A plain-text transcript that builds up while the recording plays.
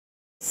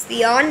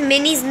Leon,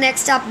 Minnie's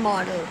next up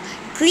model.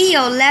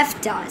 Cleo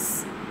left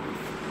us,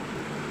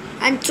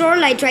 and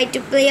Torlai tried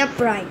to play a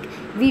prank.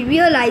 We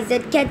realized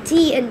that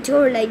Katie and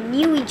Torlai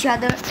knew each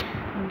other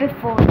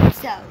before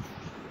themselves.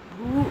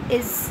 Who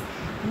is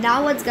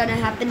now what's gonna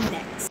happen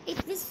next?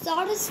 It was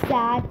sort of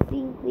sad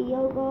seeing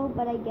Cleo go,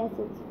 but I guess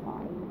it's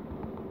fine.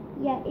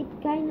 Yeah, it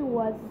kinda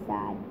was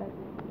sad, but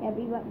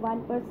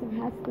one person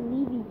has to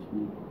leave each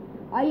week.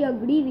 I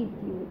agree with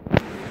you.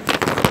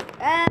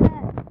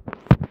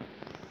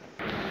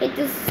 It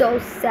is so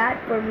sad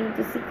for me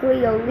to see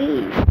Cleo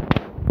leave.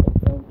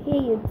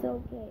 It's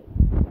okay.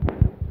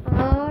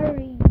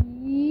 Ari,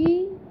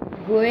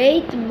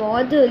 great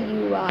model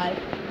you are.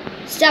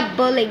 Stop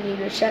bullying me,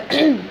 Risha.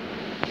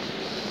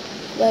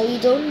 Well, you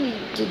don't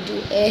need to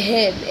do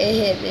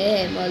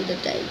ahem all the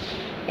time.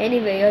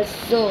 Anyway, you're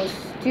so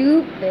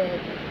stupid.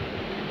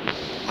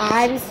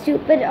 I'm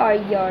stupid or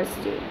you're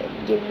stupid?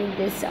 Give me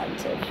this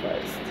answer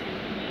first.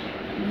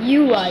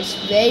 You are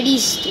very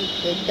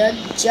stupid, not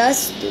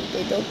just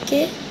stupid,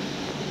 okay?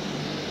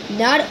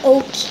 Not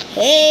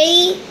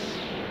okay.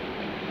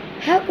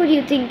 How could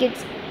you think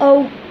it's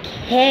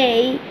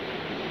okay?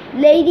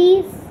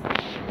 Ladies?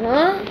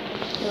 Huh?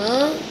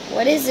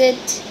 What is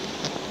it?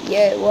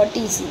 Yeah, what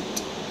is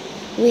it?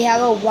 We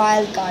have a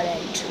wild card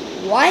entry.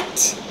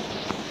 What?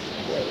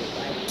 Wait,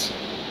 what?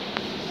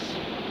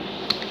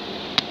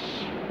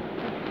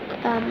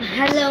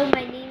 Hello,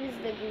 my name is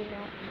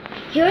Laguna.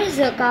 Here is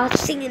her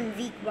casting in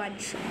week 1.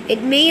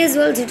 It may as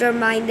well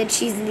determine that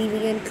she's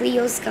leaving and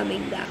Cleo's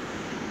coming back.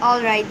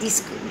 Alright,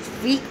 this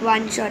week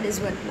 1 shot is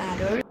what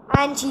matters.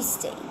 And she's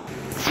staying.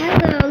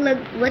 Hello,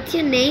 what's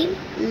your name?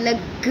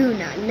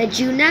 Laguna.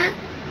 Laguna?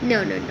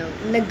 No.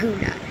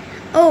 Laguna.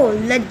 Oh,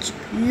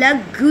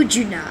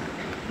 Laguna.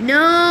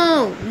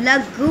 No,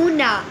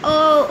 Laguna.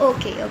 Oh,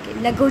 okay.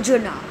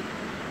 Laguna.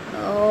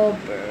 Oh,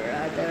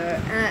 brother.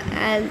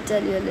 I'll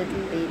tell you a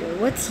little later.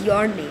 What's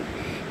your name?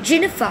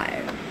 Jennifer.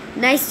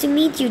 Nice to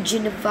meet you,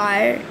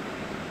 Jennifer.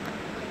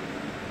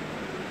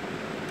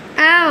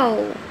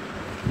 Ow.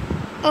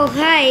 Oh,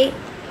 hi.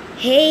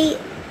 Hey.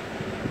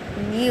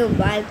 New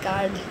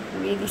wildcard.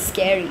 Really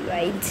scary,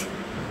 right?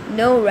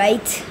 No,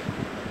 right?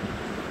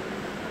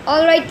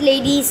 Alright,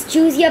 ladies.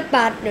 Choose your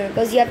partner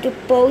because you have to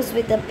pose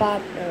with a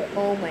partner.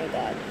 Oh my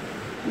god.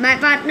 My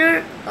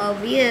partner?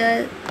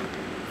 Obvious.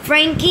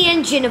 Frankie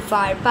and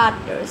Jennifer,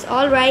 partners.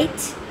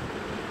 Alright.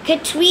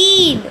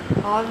 Katrine.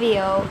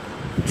 Obvio.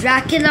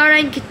 Dracula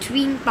and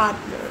Katrine,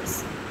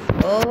 partners.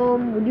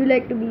 Would you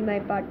like to be my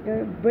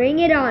partner? Bring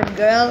it on,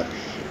 girl.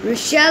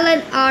 Rochelle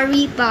and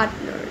Ari,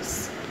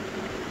 partners.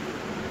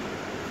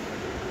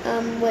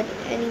 Would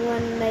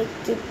anyone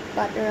like to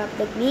partner up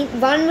with me?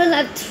 One will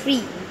have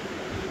 3.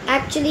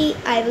 Actually,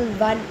 I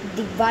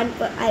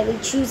will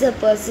choose a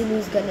person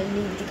who's gonna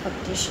leave the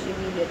competition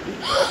immediately.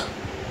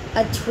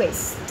 A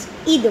twist.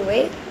 Either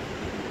way.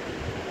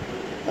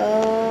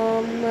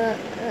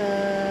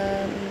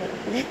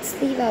 Let's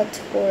leave out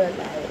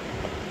Torlai.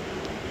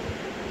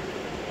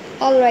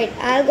 Alright,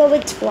 I'll go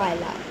with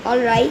Twyla.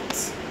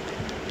 Alright.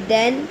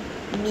 Then,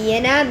 me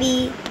and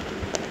Abby.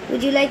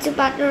 Would you like to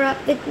partner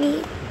up with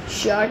me?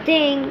 Sure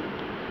thing.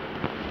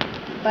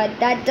 But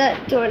that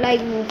Torlai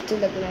moved to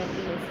the Grand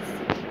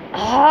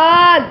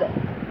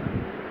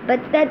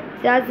But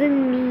that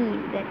doesn't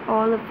mean that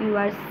all of you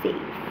are safe.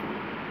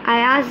 I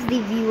asked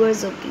the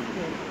viewers'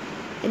 opinion,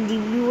 and the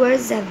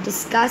viewers have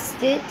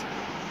discussed it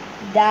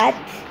that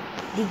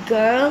the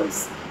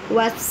girls who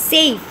are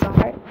safe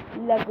are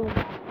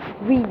Laguna,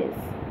 Venus,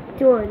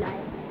 Torlai,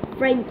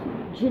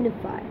 Frankie,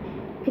 Jennifer,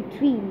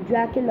 Katrine,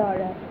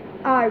 Dracula,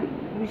 Ari,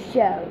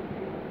 Rochelle,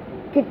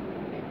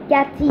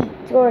 Kathy,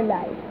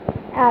 Torlai,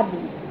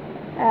 Abby,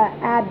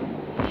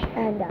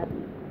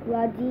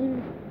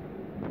 Claudine,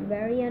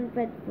 very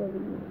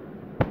unfaithfully.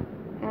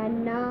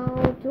 And now,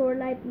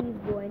 Torlai, please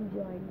go and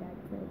join that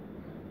side.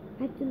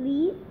 I have to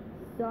leave?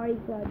 Sorry,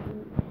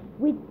 Claudine.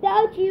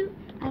 Without you,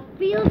 I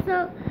feel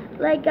so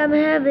like I'm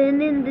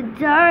heaven in the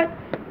dark.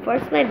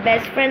 First my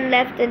best friend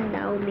left and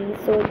now me,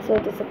 so it's so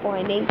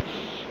disappointing.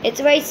 It's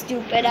very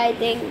stupid, I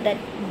think, that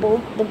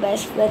both the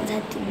best friends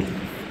had to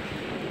leave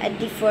at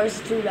the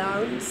first 2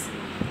 rounds.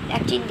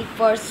 Actually, in the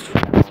first 2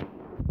 rounds.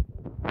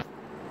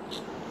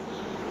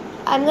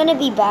 I'm gonna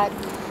be back.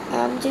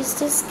 I'm just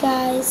this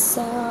guy,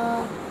 so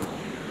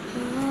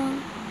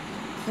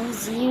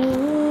cause you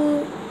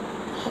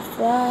have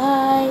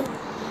lied.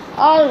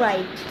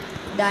 Alright,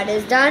 that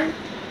is done.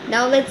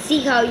 Now let's see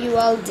how you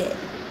all did.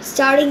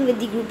 Starting with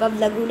the group of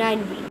Laguna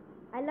and Venus.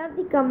 I love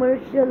the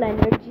commercial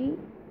energy,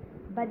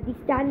 but the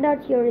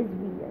standout here is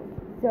Venus,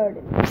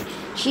 certainly.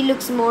 She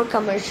looks more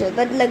commercial,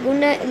 but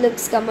Laguna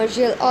looks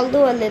commercial,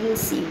 although a little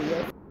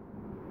serious.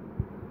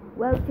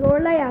 Well,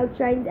 Torlai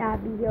outshines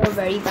Abby here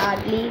very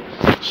badly.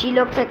 She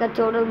looks like a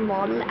total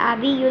model.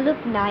 Abby, you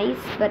look nice,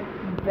 but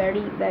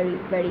very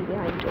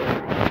behind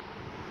Torlai.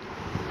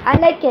 I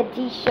like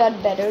Katie's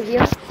shot better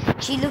here.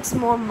 She looks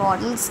more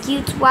model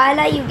skewed.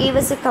 Twyla, you gave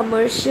us a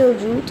commercial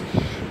route,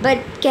 but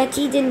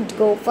Katie didn't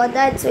go for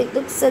that, so it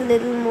looks a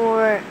little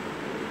more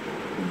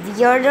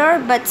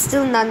weirder, but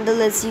still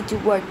nonetheless you two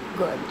work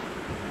good.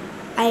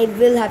 I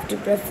will have to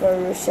prefer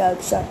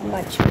Rochelle's shot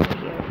much more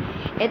here.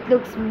 It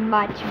looks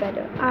much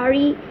better.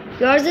 Ari,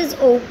 yours is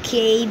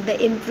okay, the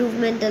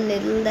improvement a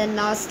little than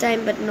last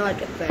time, but not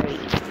very.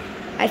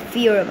 I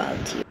fear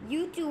about you.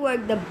 You two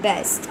work the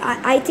best.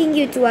 I think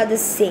you two are the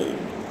same.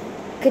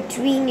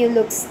 Katrine, you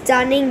look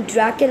stunning.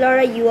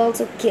 Draculaura, you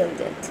also killed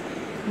it.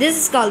 This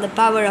is called the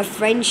power of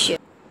friendship.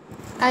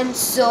 I'm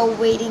so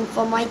waiting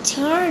for my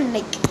turn.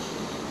 Like,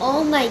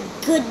 oh my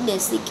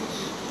goodness. Like,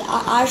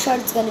 our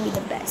shot's gonna be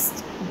the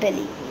best.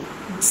 Believe me.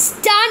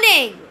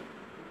 Stunning!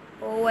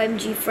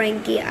 OMG,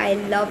 Frankie, I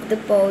love the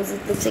pose.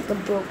 It looks like a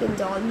broken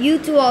doll. You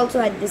two also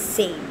had the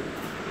same.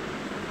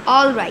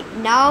 Alright,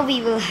 now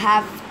we will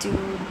have to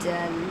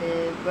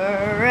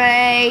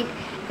deliberate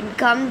and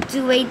come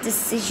to a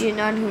decision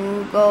on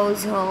who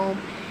goes home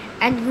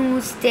and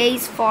who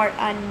stays for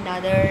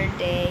another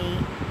day.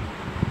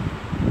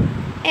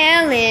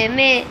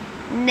 Elimination.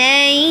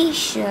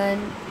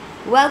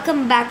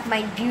 Welcome back,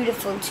 my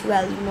beautiful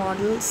 12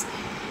 models,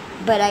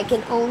 but I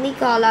can only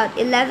call out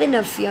 11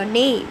 of your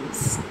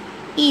names.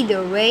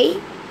 Either way,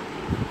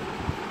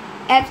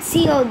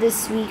 FCO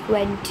this week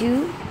went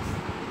to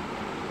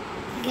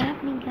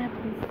Gapney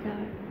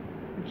Star,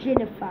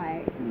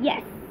 Jennifer,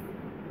 yes,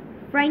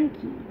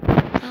 Frankie,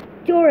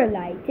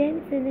 Toralei,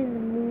 Dancing in the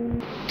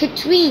Moon,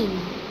 Katrine,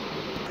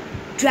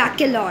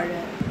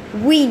 Draculaura,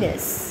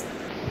 Venus,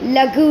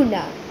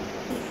 Laguna,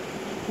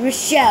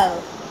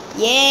 Rochelle,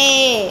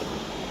 yay!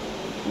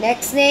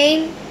 Next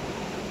name,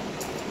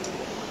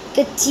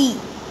 Kati.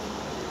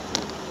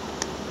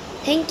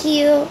 Thank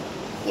you.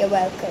 You're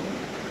welcome.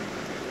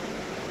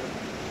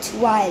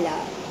 Twyla,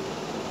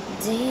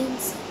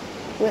 Dance.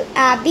 Will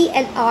Abby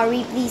and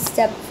Ari please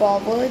step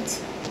forward?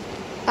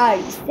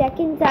 Ari,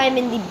 second time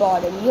in the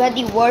bottom. You had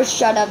the worst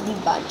shot of the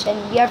bunch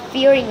and we are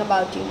fearing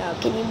about you now.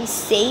 Can you be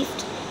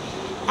saved?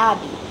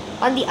 Abby,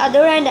 on the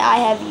other hand, I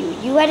have you.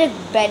 You had a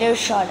better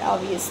shot,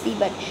 obviously,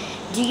 but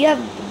do you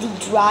have the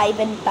drive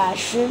and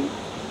passion?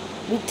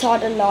 We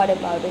thought a lot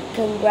about it.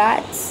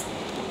 Congrats.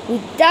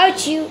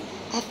 Without you,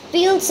 I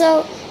feel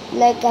so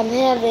like I'm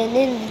heaven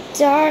in the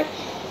dark.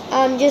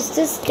 I'm just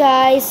a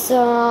sky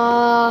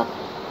song.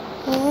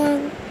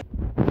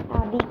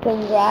 Abby,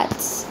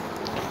 congrats.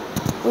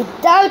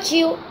 Without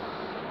you,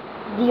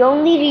 the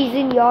only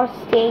reason you're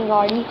staying,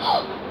 Ari,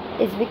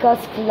 is because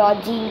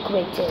Claudine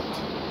quitted.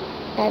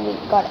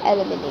 Got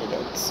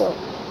eliminated. So,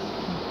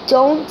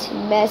 don't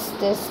mess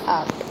this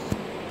up.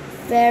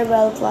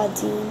 Farewell,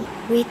 Claudine.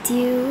 With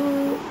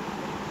you,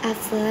 I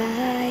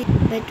fly,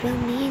 but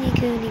when me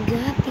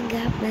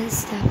got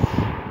messed up.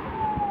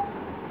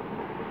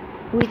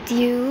 With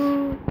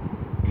you,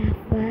 I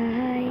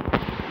fly,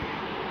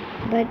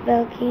 but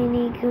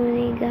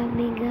Valkyrie got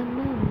me got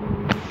my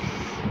moon.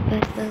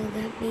 But well,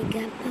 got me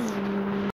got my moon.